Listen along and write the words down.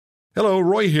Hello,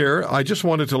 Roy here. I just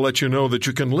wanted to let you know that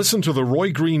you can listen to The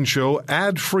Roy Green Show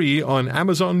ad-free on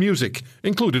Amazon Music,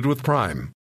 included with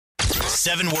Prime.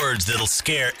 7 words that'll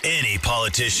scare any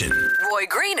politician. Roy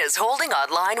Green is holding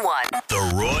on line 1.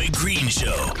 The Roy Green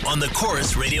Show on the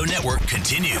Chorus Radio Network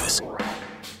continues.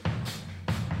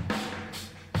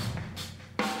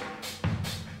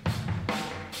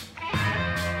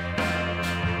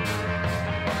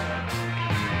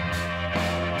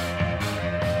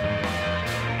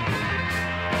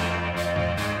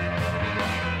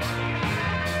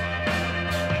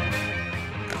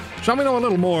 So we know a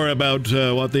little more about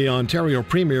what the Ontario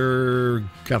Premier,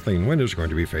 Kathleen Wynne, is going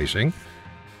to be facing,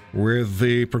 with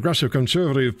the Progressive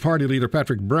Conservative Party leader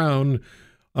Patrick Brown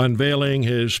unveiling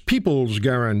his People's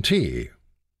Guarantee.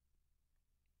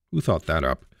 Who thought that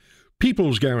up?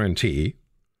 People's Guarantee,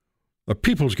 a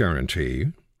People's Guarantee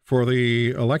for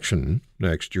the election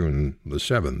next June the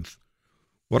 7th.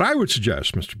 What I would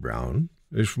suggest, Mr. Brown,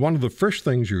 is one of the first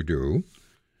things you do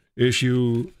is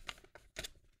you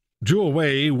do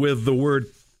away with the word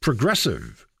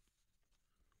progressive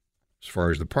as far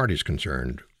as the party's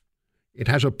concerned. It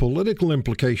has a political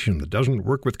implication that doesn't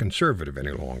work with conservative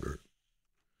any longer.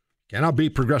 Cannot be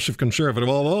progressive conservative,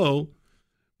 although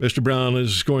Mr. Brown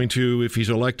is going to, if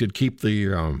he's elected, keep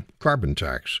the carbon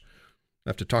tax. I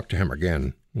have to talk to him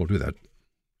again. We'll do that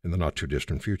in the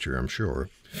not-too-distant future, I'm sure.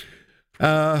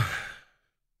 Coming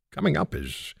up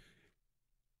is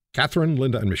Catherine,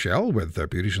 Linda, and Michelle with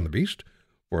Beauties and the Beast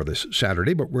for this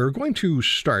Saturday, but we're going to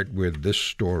start with this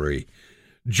story.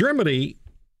 Germany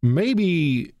may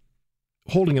be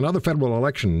holding another federal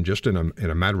election just in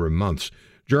a matter of months.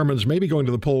 Germans may be going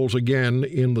to the polls again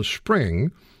in the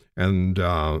spring, and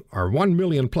our 1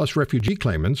 million plus refugee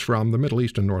claimants from the Middle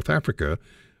East and North Africa.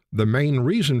 The main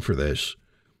reason for this,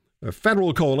 a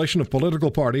federal coalition of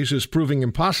political parties is proving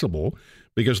impossible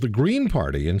because the Green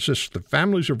Party insists that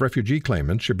families of refugee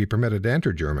claimants should be permitted to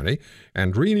enter Germany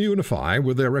and reunify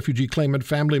with their refugee claimant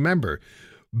family member.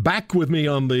 Back with me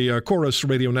on the Chorus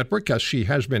Radio Network, as she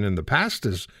has been in the past,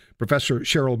 is Professor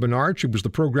Cheryl Bernard. She was the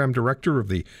program director of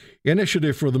the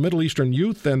Initiative for the Middle Eastern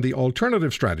Youth and the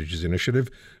Alternative Strategies Initiative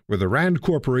with the RAND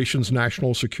Corporation's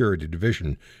National Security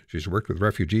Division. She's worked with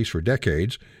refugees for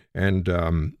decades and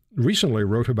recently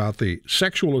wrote about the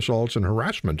sexual assaults and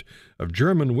harassment of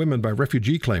German women by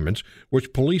refugee claimants,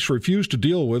 which police refuse to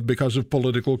deal with because of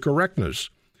political correctness.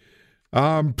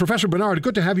 Professor Bernard,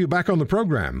 good to have you back on the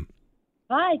program.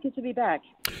 Hi, good to be back.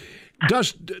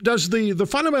 Does the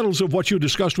fundamentals of what you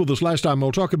discussed with us last time,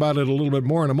 we'll talk about it a little bit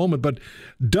more in a moment, but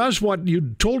does what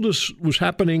you told us was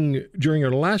happening during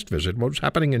your last visit, what was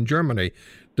happening in Germany,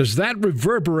 does that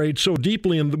reverberate so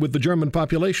deeply with the German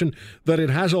population that it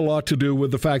has a lot to do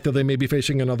with the fact that they may be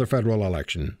facing another federal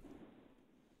election?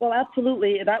 Well,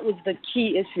 absolutely. That was the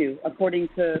key issue, according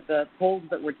to the polls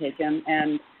that were taken,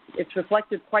 and it's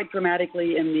reflected quite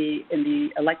dramatically in the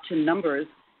election numbers.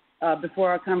 Before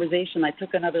our conversation, I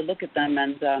took another look at them,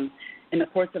 and in the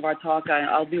course of our talk,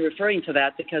 I'll be referring to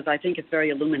that because I think it's very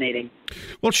illuminating.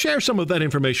 Well, share some of that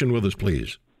information with us,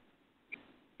 please.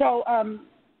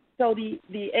 So the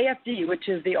AfD, which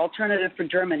is the Alternative for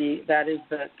Germany, that is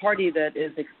the party that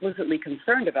is explicitly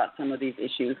concerned about some of these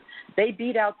issues, they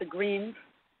beat out the Greens,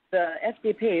 the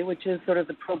FDP, which is sort of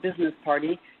the pro-business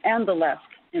party, and the left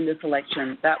in this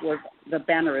election. That was the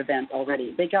banner event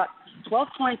already. They got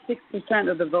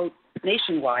 12.6% of the vote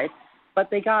nationwide, but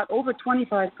they got over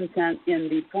 25% in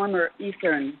the former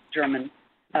Eastern German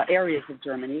areas of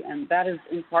Germany, and that is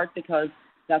in part because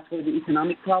that's where the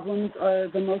economic problems are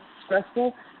the most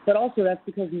stressful, but also that's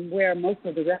because where most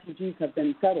of the refugees have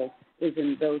been settled is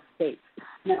in those states.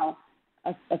 Now,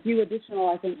 a few additional,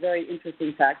 I think, very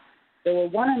interesting facts. There were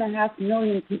 1.5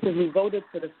 million people who voted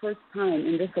for the first time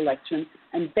in this election,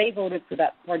 and they voted for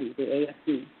that party, the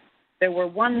AfD. There were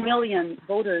 1 million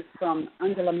voters from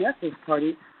Angela Merkel's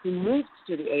party who moved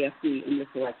to the AfD in this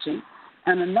election,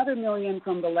 and another million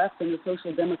from the left and the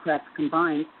Social Democrats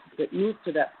combined that moved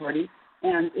to that party.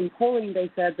 And in polling,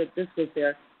 they said that this was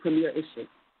their premier issue.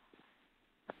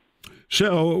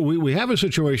 So we have a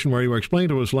situation where you explained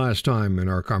to us last time in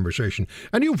our conversation,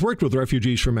 and you've worked with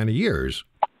refugees for many years.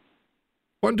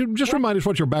 Just remind us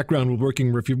what your background with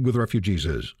working with refugees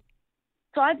is.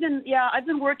 So I've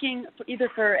been working either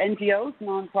for NGOs,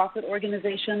 nonprofit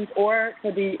organizations, or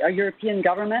for the European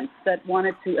governments that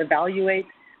wanted to evaluate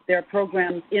their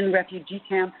programs in refugee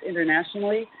camps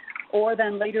internationally, or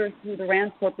then later through the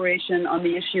RAND Corporation on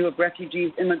the issue of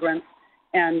refugees, immigrants,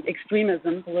 and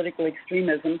extremism, political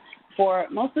extremism, for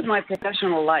most of my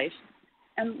professional life.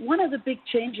 And one of the big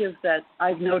changes that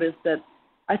I've noticed that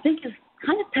I think is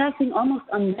kind of passing almost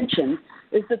unmentioned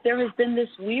is that there has been this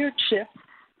weird shift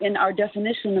in our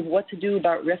definition of what to do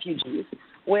about refugees,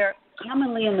 where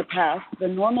commonly in the past, the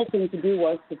normal thing to do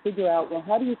was to figure out, well,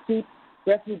 how do you keep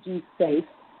refugees safe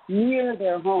near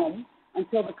their home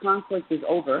until the conflict is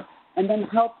over, and then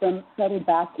help them settle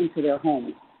back into their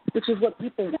homes, which is what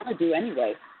people want to do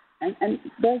anyway. And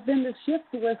there's been this shift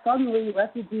to where suddenly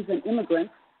refugees and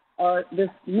immigrants are this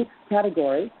mixed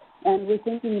category, and we're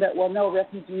thinking that, well, no,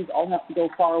 refugees all have to go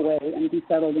far away and be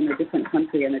settled in a different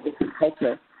country and a different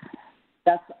culture.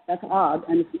 That's odd,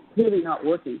 and it's clearly not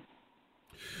working.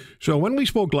 So when we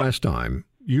spoke last time,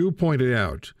 you pointed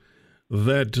out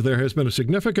that there has been a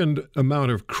significant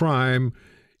amount of crime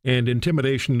and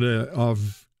intimidation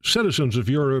of citizens of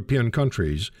European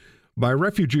countries by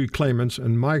refugee claimants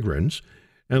and migrants,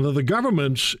 and that the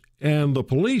governments and the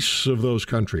police of those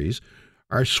countries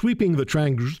are sweeping the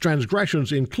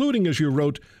transgressions, including, as you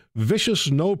wrote,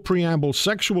 vicious, no-preamble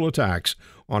sexual attacks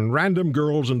on random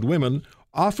girls and women,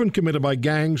 often committed by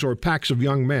gangs or packs of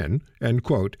young men, end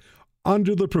quote,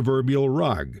 under the proverbial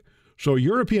rug. So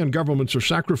European governments are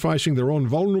sacrificing their own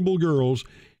vulnerable girls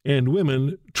and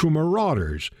women to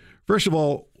marauders. First of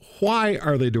all, why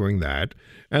are they doing that?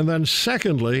 And then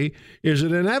secondly, is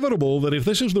it inevitable that if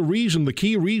this is the reason, the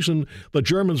key reason the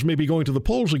Germans may be going to the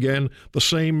polls again, the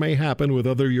same may happen with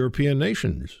other European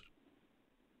nations?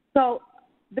 So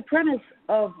the premise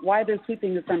of why they're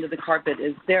sweeping this under the carpet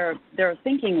is their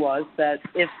thinking was that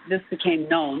if this became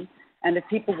known and if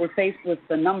people were faced with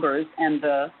the numbers and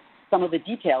some of the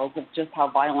details of just how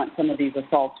violent some of these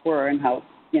assaults were and how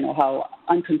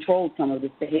uncontrolled some of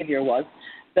this behavior was,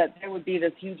 that there would be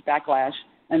this huge backlash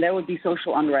and there would be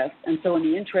social unrest. And so in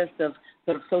the interest of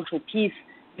sort of social peace,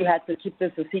 you had to keep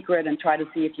this a secret and try to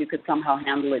see if you could somehow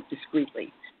handle it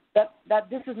discreetly. That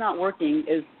this is not working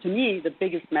is, to me, the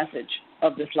biggest message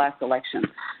of this last election.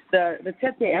 The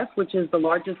ZDF, which is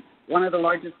one of the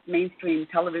largest mainstream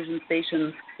television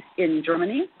stations in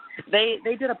Germany, they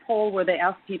did a poll where they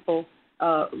asked people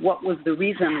what was the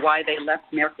reason why they left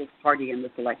Merkel's party in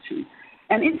this election.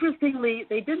 And interestingly,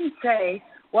 they didn't say,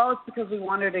 well, it's because we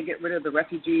wanted to get rid of the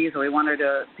refugees or we wanted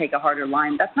to take a harder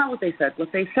line. That's not what they said. What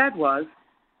they said was,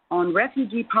 on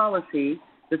refugee policy,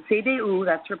 the CDU,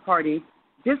 that's her party,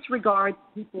 disregards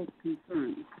people's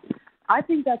concerns. I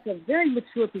think that's a very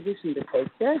mature position to take.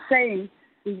 They're saying,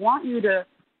 we want you to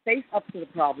face up to the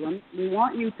problem, we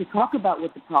want you to talk about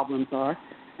what the problems are,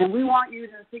 and we want you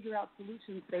to figure out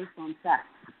solutions based on facts.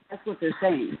 That's what they're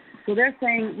saying. So they're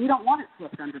saying, we don't want it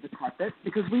swept under the carpet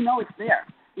because we know it's there.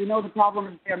 We know the problem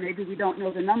is there. Maybe we don't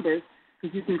know the numbers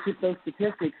because you can keep those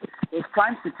statistics, those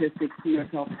crime statistics to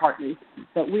yourself partly.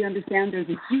 But we understand there's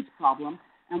a huge problem,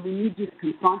 and we need you to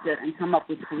confront it and come up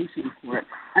with solutions for it.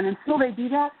 And until they do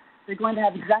that, they're going to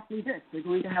have exactly this. They're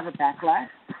going to have a backlash.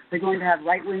 They're going to have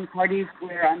right-wing parties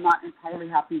where I'm not entirely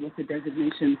happy with the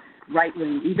designation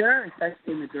right-wing either,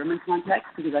 especially in the German context,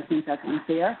 because I think that's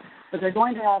unfair. But they're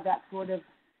going to have that sort of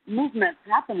movement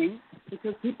happening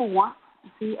because people want to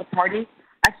see a party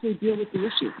actually deal with the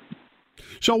issue.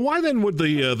 So why then would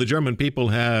the German people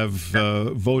have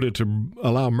voted to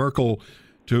allow Merkel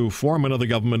to form another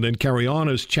government and carry on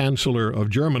as Chancellor of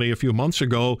Germany a few months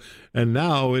ago, and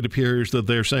now it appears that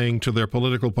they're saying to their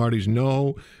political parties,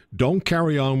 no, don't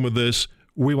carry on with this.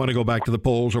 We want to go back to the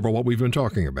polls over what we've been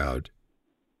talking about.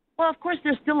 Well, of course,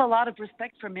 there's still a lot of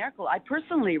respect for Merkel. I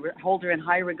personally hold her in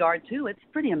high regard, too. It's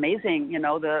pretty amazing,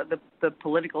 the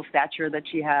political stature that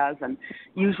she has, and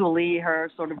usually her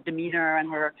sort of demeanor and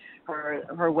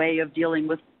her way of dealing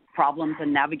with problems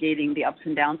and navigating the ups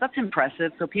and downs. That's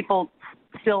impressive. So people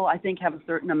still, I think, have a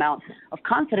certain amount of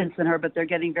confidence in her, but they're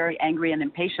getting very angry and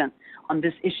impatient on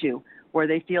this issue, where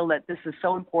they feel that this is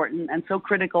so important and so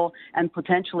critical and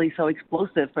potentially so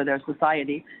explosive for their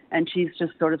society, and she's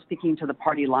just sort of sticking to the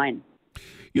party line.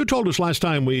 You told us last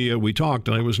time we talked,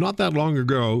 and it was not that long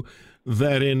ago,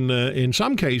 that in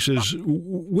some cases,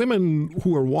 women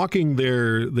who are walking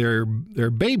their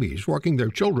babies, walking their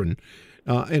children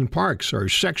in parks are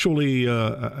sexually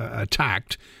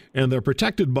attacked, and they're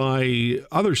protected by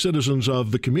other citizens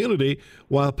of the community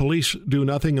while police do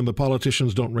nothing and the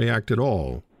politicians don't react at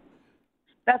all.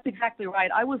 That's exactly right.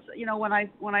 I was, when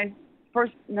I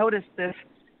first noticed this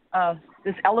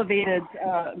elevated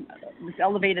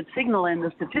signal in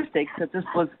the statistics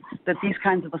that these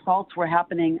kinds of assaults were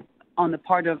happening on the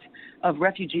part of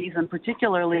refugees, and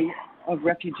particularly of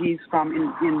refugees from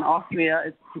in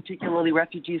Austria, particularly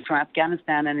refugees from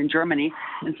Afghanistan, and in Germany.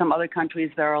 In some other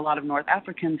countries, there are a lot of North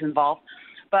Africans involved.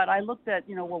 But I looked at,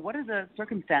 what are the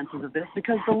circumstances of this?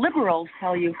 Because the liberals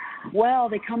tell you, well,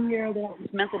 they come here, they have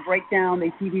this mental breakdown,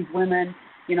 they see these women,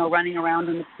 running around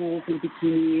in the pools in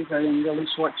bikinis or in really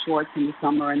short shorts in the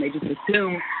summer, and they just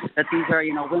assume that these are,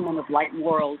 women of light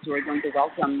morals who are going to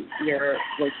welcome your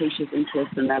flirtatious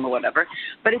interest in them or whatever.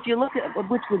 But if you look at,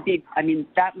 which would be,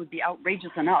 that would be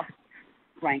outrageous enough,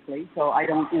 frankly. So I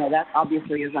don't, that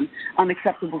obviously is an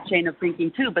unacceptable chain of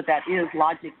thinking too, but that is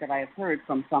logic that I have heard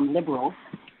from some liberals.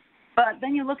 But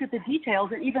then you look at the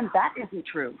details, and even that isn't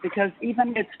true, because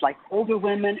even it's like old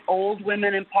women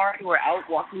in part, who are out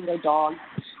walking their dogs,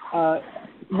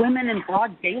 women in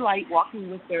broad daylight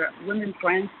walking with their women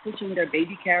friends, pushing their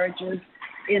baby carriages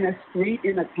in a street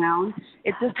in a town.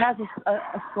 It just has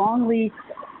a strongly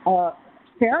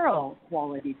feral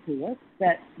quality to it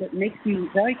that makes you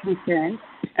very concerned.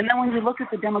 And then when you look at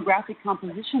the demographic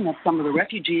composition of some of the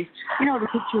refugees, the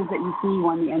pictures that you see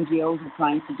when the NGOs are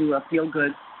trying to do a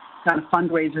feel-good kind of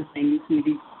fundraiser thing, you see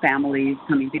these families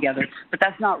coming together. But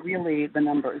that's not really the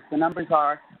numbers. The numbers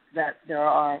are that there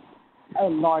are a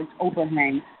large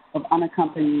overhang of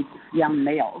unaccompanied young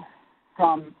males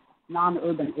from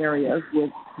non-urban areas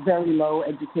with very low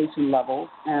education levels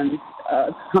and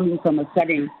coming from a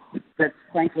setting that's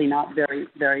frankly not very,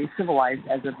 very civilized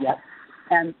as of yet.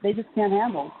 And they just can't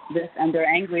handle this, and they're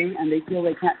angry, and they feel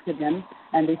they can't fit in,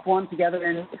 and they form together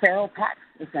in feral packs,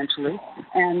 essentially,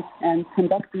 and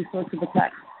conduct these sorts of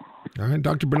attacks. All right,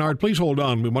 Dr. Bernard, please hold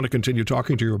on. We want to continue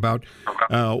talking to you about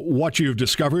what you've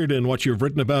discovered and what you've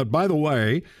written about. By the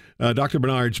way, Dr.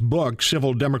 Bernard's book,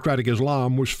 Civil Democratic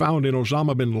Islam, was found in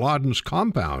Osama bin Laden's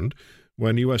compound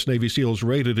when U.S. Navy SEALs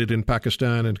raided it in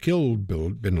Pakistan and killed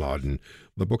bin Laden.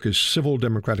 The book is Civil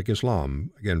Democratic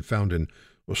Islam, again found in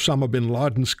Osama bin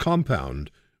Laden's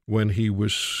compound when he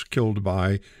was killed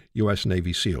by U.S.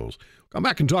 Navy SEALs. Come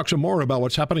back and talk some more about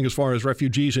what's happening as far as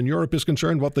refugees in Europe is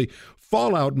concerned, what the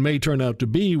fallout may turn out to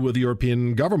be with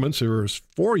European governments or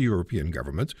for European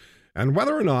governments, and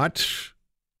whether or not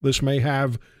this may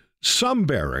have some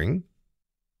bearing,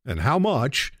 and how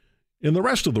much, in the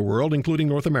rest of the world, including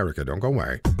North America. Don't go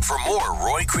away. For more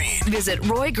Roy Green, visit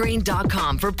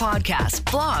roygreen.com for podcasts,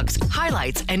 blogs,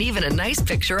 highlights, and even a nice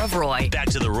picture of Roy. Back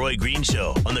to the Roy Green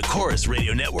Show on the Corus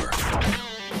Radio Network.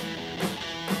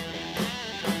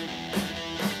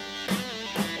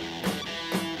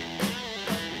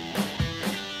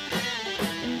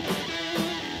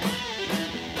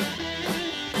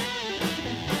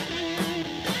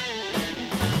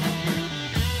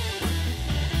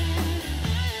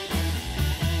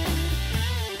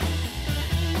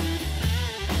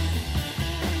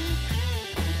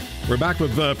 We're back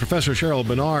with Professor Cheryl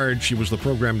Bernard. She was the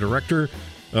program director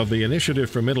of the Initiative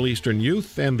for Middle Eastern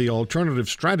Youth and the Alternative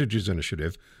Strategies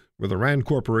Initiative with the RAND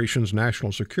Corporation's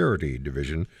National Security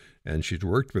Division, and she's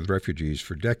worked with refugees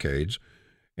for decades.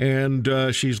 And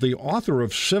she's the author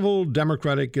of Civil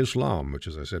Democratic Islam, which,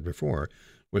 as I said before,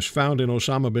 was found in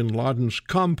Osama bin Laden's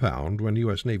compound when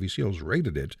U.S. Navy SEALs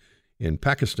raided it in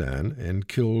Pakistan and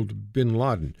killed bin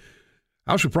Laden.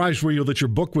 How surprised were you that your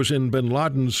book was in bin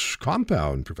Laden's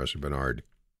compound, Professor Bernard?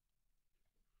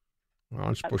 Well,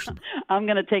 let's push the... I'm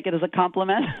going to take it as a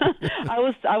compliment. I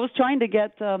was trying to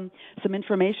get some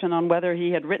information on whether he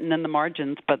had written in the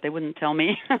margins, but they wouldn't tell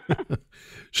me.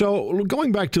 So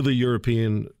going back to the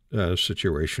European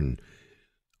situation,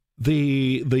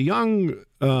 the young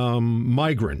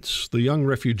migrants, the young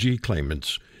refugee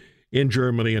claimants in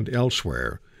Germany and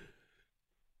elsewhere,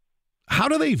 how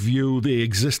do they view the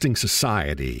existing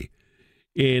society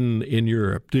in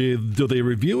Europe? Do they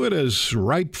review it as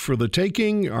ripe for the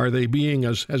taking? Are they being,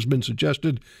 as has been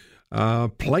suggested,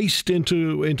 placed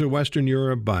into Western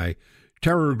Europe by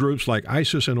terror groups like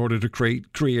ISIS in order to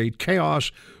create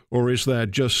chaos? Or is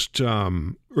that just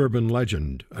urban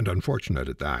legend and unfortunate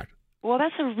at that? Well,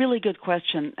 that's a really good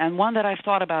question, and one that I've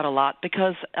thought about a lot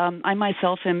because I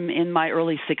myself am in my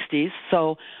early 60s,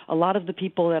 so a lot of the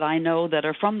people that I know that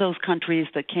are from those countries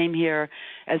that came here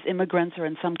as immigrants or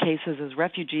in some cases as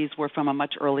refugees were from a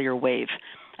much earlier wave.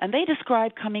 And they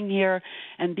describe coming here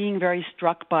and being very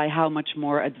struck by how much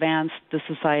more advanced the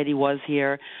society was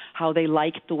here, how they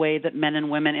liked the way that men and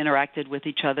women interacted with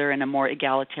each other in a more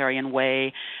egalitarian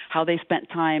way, how they spent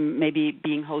time maybe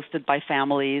being hosted by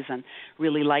families and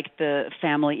really liked the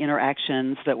family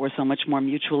interactions that were so much more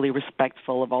mutually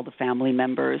respectful of all the family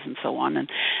members and so on, and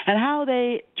how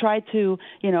they tried to,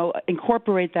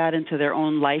 incorporate that into their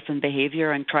own life and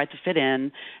behavior and try to fit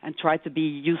in and try to be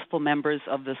useful members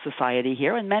of the society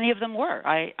here. And many of them were.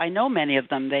 I know many of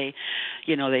them. They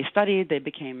studied, they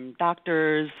became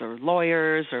doctors or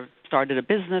lawyers or started a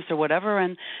business or whatever,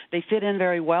 and they fit in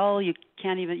very well. You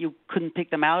couldn't pick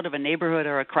them out of a neighborhood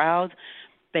or a crowd.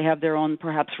 They have their own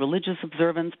perhaps religious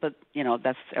observance, but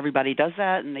that's everybody does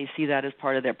that, and they see that as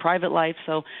part of their private life.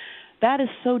 So that is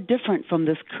so different from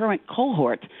this current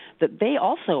cohort that they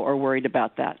also are worried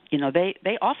about that.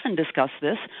 They often discuss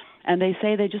this, and they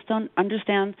say they just don't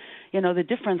understand, the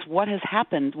difference, what has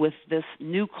happened with this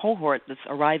new cohort that's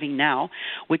arriving now,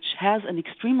 which has an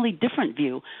extremely different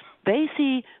view. They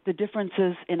see the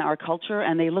differences in our culture,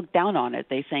 and they look down on it.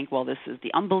 They think, well, this is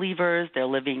the unbelievers. They're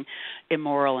living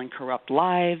immoral and corrupt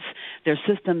lives. Their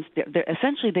systems,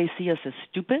 essentially, they see us as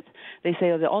stupid. They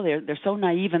say, they're so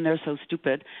naive and they're so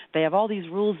stupid. They have all these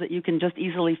rules that you can just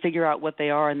easily figure out what they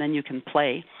are, and then you can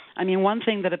play. I mean, one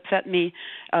thing that upset me,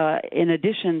 in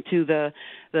addition to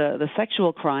the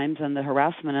sexual crimes and the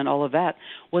harassment and all of that,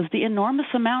 was the enormous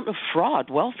amount of fraud,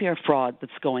 welfare fraud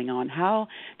that's going on. How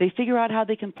they figure out how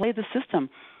they can play the system.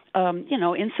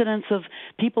 Incidents of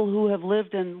people who have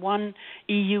lived in one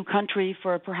EU country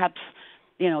for perhaps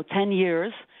 10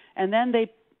 years, and then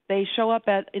they show up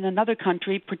in another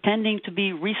country pretending to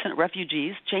be recent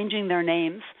refugees, changing their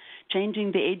names,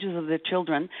 changing the ages of their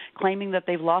children, claiming that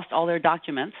they've lost all their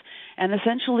documents, and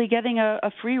essentially getting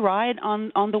a free ride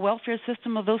on the welfare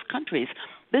system of those countries.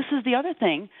 This is the other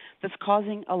thing that's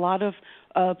causing a lot of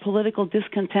political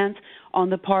discontent on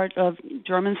the part of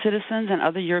German citizens and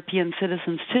other European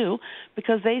citizens too,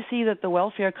 because they see that the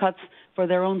welfare cuts for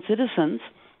their own citizens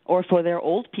or for their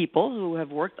old people who have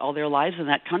worked all their lives in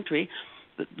that country,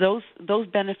 those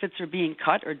benefits are being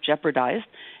cut or jeopardized.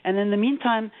 And in the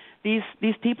meantime,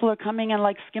 these people are coming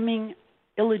and skimming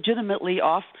illegitimately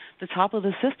off the top of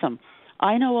the system.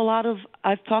 I know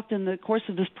I've talked in the course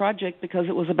of this project, because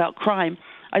it was about crime,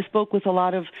 I spoke with a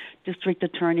lot of district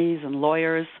attorneys and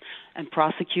lawyers and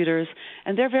prosecutors,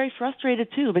 and they're very frustrated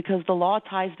too, because the law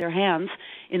ties their hands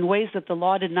in ways that the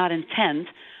law did not intend,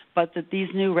 but that these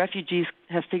new refugees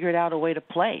have figured out a way to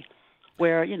play.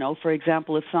 Where, for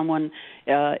example, if someone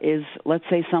let's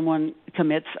say someone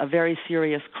commits a very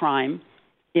serious crime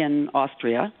in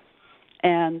Austria,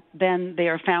 and then they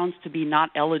are found to be not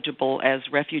eligible as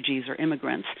refugees or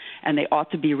immigrants, and they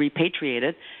ought to be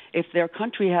repatriated. If their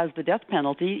country has the death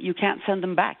penalty, you can't send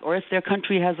them back. Or if their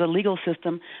country has a legal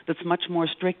system that's much more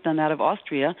strict than that of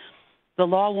Austria, the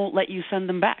law won't let you send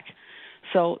them back.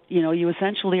 So, you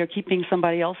essentially are keeping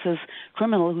somebody else's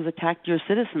criminal who's attacked your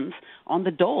citizens on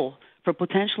the dole for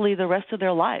potentially the rest of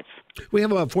their lives. We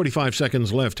have about 45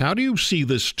 seconds left. How do you see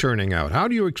this turning out? How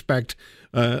do you expect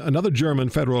another German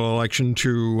federal election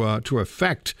to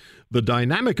affect the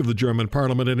dynamic of the German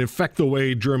parliament and affect the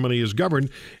way Germany is governed?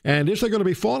 And is there going to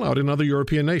be fallout in other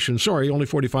European nations? Sorry, only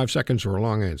 45 seconds for a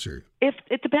long answer.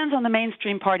 It depends on the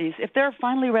mainstream parties. If they're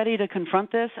finally ready to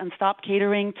confront this and stop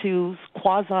catering to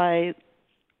quasi-liberal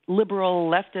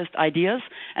leftist ideas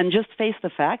and just face the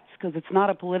facts, because it's not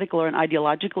a political or an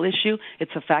ideological issue,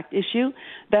 it's a fact issue,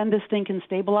 then this thing can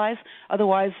stabilize.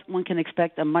 Otherwise, one can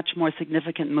expect a much more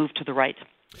significant move to the right.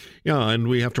 Yeah, and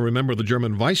we have to remember the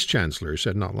German vice-chancellor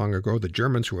said not long ago that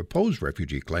Germans who oppose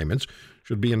refugee claimants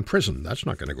should be in prison. That's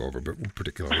not going to go over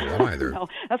particularly well either. No,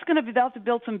 that's going to be about to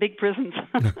build some big prisons.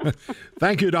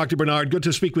 Thank you, Dr. Bernard. Good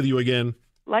to speak with you again.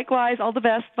 Likewise. All the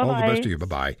best. Bye-bye. All the best to you.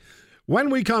 Bye-bye. When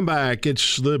we come back,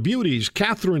 it's the beauties,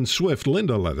 Catherine Swift,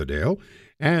 Linda Leatherdale,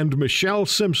 and Michelle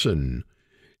Simpson.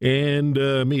 And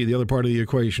me, the other part of the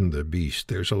equation, the beast.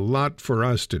 There's a lot for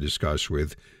us to discuss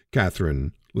with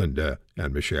Catherine, Linda,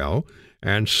 and Michelle.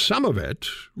 And some of it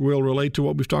will relate to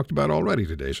what we've talked about already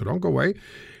today. So don't go away.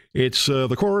 It's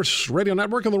the Corus Radio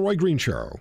Network and The Roy Green Show.